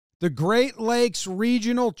The Great Lakes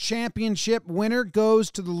Regional Championship winner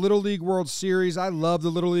goes to the Little League World Series. I love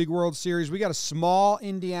the Little League World Series. We got a small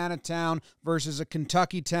Indiana town versus a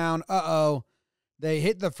Kentucky town. Uh-oh. They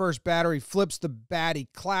hit the first batter. He flips the bat. He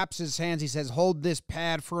claps his hands. He says, hold this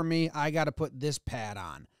pad for me. I got to put this pad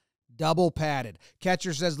on. Double padded.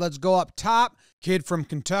 Catcher says, let's go up top. Kid from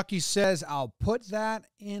Kentucky says, I'll put that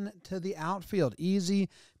into the outfield. Easy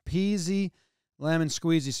peasy. Lemon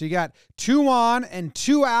squeezy. So you got 2 on and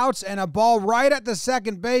 2 outs and a ball right at the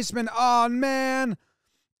second baseman. Oh, man.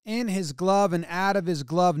 In his glove and out of his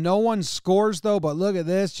glove. No one scores, though, but look at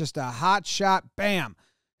this. Just a hot shot. Bam.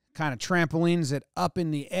 Kind of trampolines it up in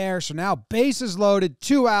the air. So now bases loaded,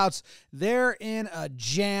 2 outs. They're in a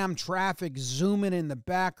jam. Traffic zooming in the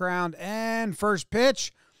background. And first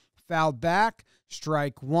pitch, fouled back.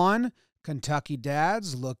 Strike 1. Kentucky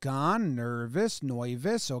dads look on, nervous.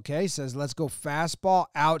 Okay, says, let's go fastball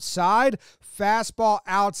outside. Fastball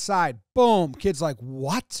outside. Boom. Kid's like,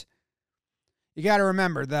 what? You got to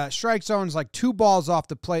remember, the strike zone's like 2 balls off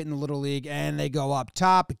the plate in the Little League, and they go up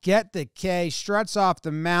top. Get the K, struts off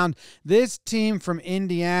the mound. This team from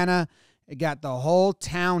Indiana got the whole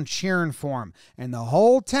town cheering for him, and the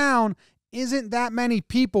whole town isn't that many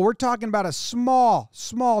people. We're talking about a small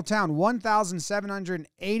town,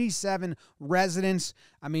 1,787 residents.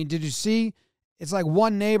 I mean, did you see? It's like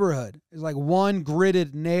one neighborhood. It's like one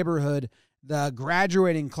gridded neighborhood. The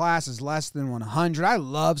graduating class is less than 100. I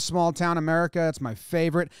love small town America. It's my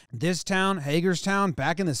favorite. This town, Hagerstown,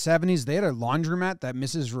 back in the 70s, they had a laundromat that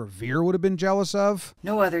Mrs. Revere would have been jealous of.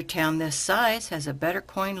 No other town this size has a better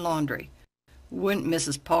coin laundry. Wouldn't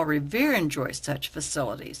Mrs. Paul Revere enjoy such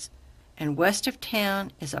facilities? And west of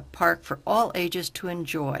town is a park for all ages to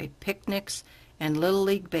enjoy, picnics and Little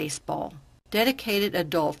League baseball. Dedicated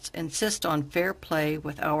adults insist on fair play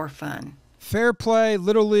with our fun. Fair play,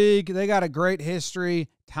 Little League, they got a great history,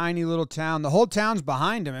 tiny little town. The whole town's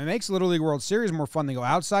behind them. It makes Little League World Series more fun. They go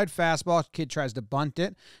outside fastball, kid tries to bunt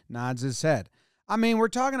it, nods his head. I mean, we're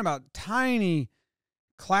talking about tiny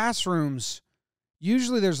classrooms.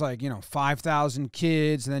 Usually there's 5,000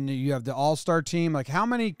 kids, and then you have the all-star team. Like, how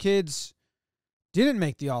many kids didn't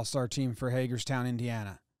make the all-star team for Hagerstown,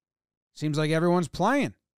 Indiana? Seems like everyone's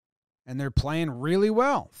playing, and they're playing really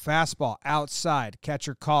well. Fastball outside.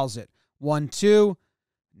 Catcher calls it. 1-2.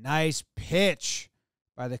 Nice pitch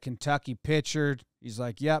by the Kentucky pitcher. He's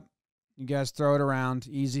like, yep, you guys throw it around.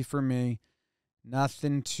 Easy for me.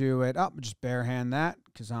 Nothing to it. Oh, just barehand that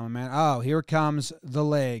because I'm a man. Oh, here comes the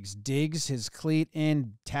legs. Digs his cleat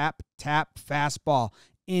in. Tap, fastball.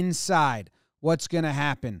 Inside. What's going to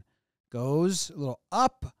happen? Goes a little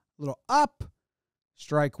up.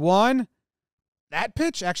 Strike 1. That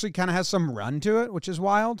pitch actually kind of has some run to it, which is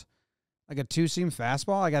wild. Like a 2-seam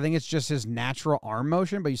fastball. Like, I think it's just his natural arm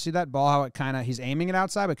motion. But you see that ball, how it kind of, he's aiming it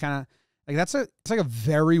outside, but kind of, like it's like a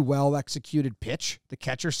very well executed pitch. The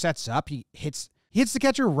catcher sets up. He hits the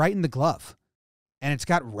catcher right in the glove, and it's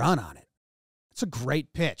got run on it. It's a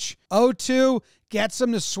great pitch. 0-2 gets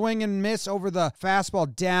him to swing and miss over the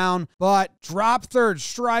fastball down, but drop third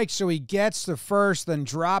strike, so he gets the first, then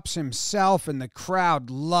drops himself, and the crowd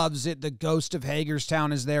loves it. The ghost of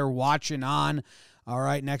Hagerstown is there watching on. All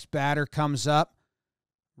right, next batter comes up.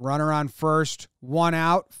 Runner on first, 1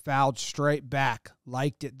 out, fouled straight back.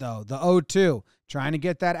 Liked it, though. The 0-2, trying to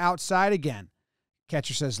get that outside again.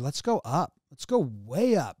 Catcher says, let's go up. Let's go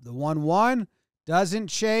way up. The 1-1 doesn't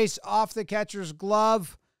chase off the catcher's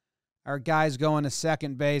glove. Our guy's going to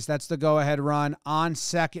second base. That's the go-ahead run on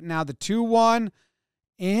second. Now the 2-1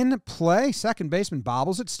 in play. Second baseman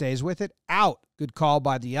bobbles it, stays with it, out. Good call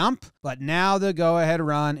by the ump. But now the go-ahead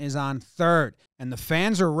run is on third. And the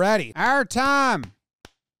fans are ready. Our time.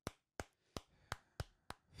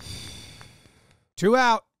 2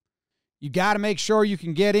 out. You got to make sure you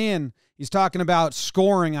can get in. He's talking about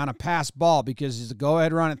scoring on a pass ball because he's a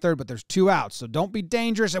go-ahead run at third, but there's 2 outs, so don't be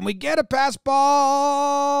dangerous. And we get a pass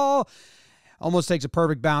ball. Almost takes a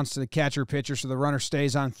perfect bounce to the catcher pitcher, so the runner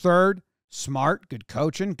stays on third. Smart, good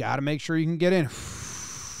coaching. Got to make sure you can get in.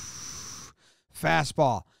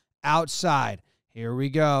 Fastball outside. Here we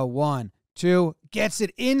go. 1, 2. Gets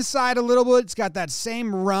it inside a little bit. It's got that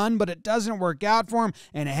same run, but it doesn't work out for him.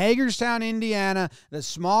 And Hagerstown, Indiana, the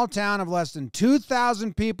small town of less than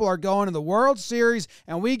 2,000 people, are going to the World Series,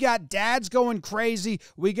 and we got dads going crazy.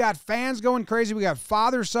 We got fans going crazy. We got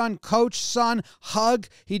father, son, coach, son, hug.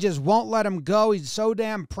 He just won't let him go. He's so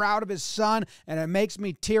damn proud of his son, and it makes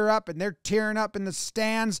me tear up, and they're tearing up in the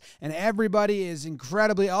stands, and everybody is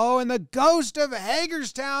incredibly, and the ghost of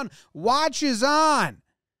Hagerstown watches on.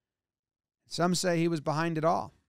 Some say he was behind it all.